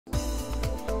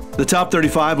The Top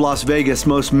 35 Las Vegas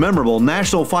Most Memorable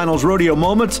National Finals Rodeo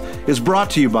Moments is brought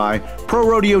to you by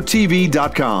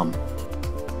ProRodeoTV.com.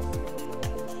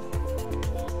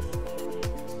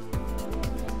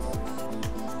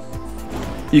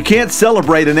 You can't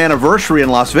celebrate an anniversary in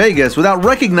Las Vegas without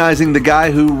recognizing the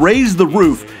guy who raised the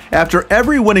roof after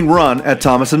every winning run at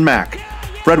Thomas & Mack.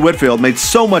 Fred Whitfield made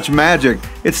so much magic,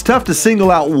 it's tough to single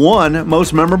out one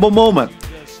most memorable moment.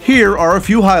 Here are a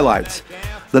few highlights.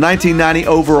 The 1990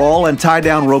 overall and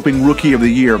tie-down roping Rookie of the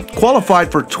Year qualified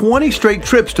for 20 straight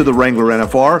trips to the Wrangler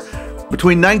NFR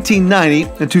between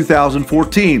 1990 and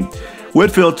 2014.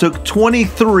 Whitfield took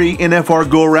 23 NFR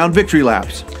go-around victory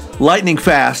laps. Lightning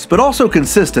fast, but also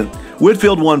consistent,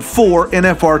 Whitfield won 4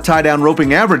 NFR tie-down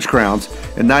roping average crowns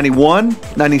in 91,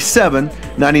 97,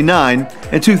 99,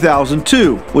 and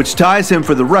 2002, which ties him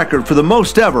for the record for the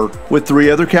most ever with 3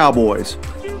 other Cowboys.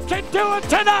 You can do it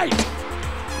tonight!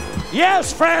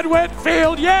 Yes, Fred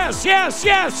Whitfield, yes, yes,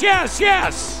 yes, yes,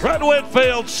 yes! Fred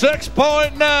Whitfield,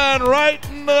 6.9, right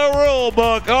in the rule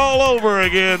book all over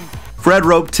again. Fred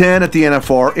roped 10 at the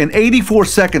NFR in 84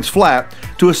 seconds flat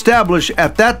to establish,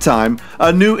 at that time,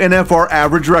 a new NFR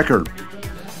average record.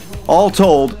 All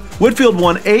told, Whitfield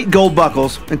won 8 gold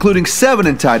buckles, including 7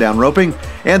 in tie-down roping,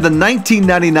 and the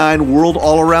 1999 World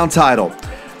All-Around title.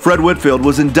 Fred Whitfield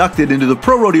was inducted into the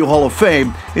Pro Rodeo Hall of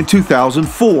Fame in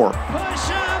 2004.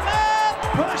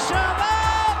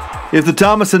 If the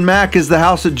Thomas & Mack is the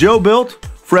house that Joe built,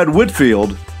 Fred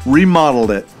Whitfield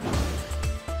remodeled it.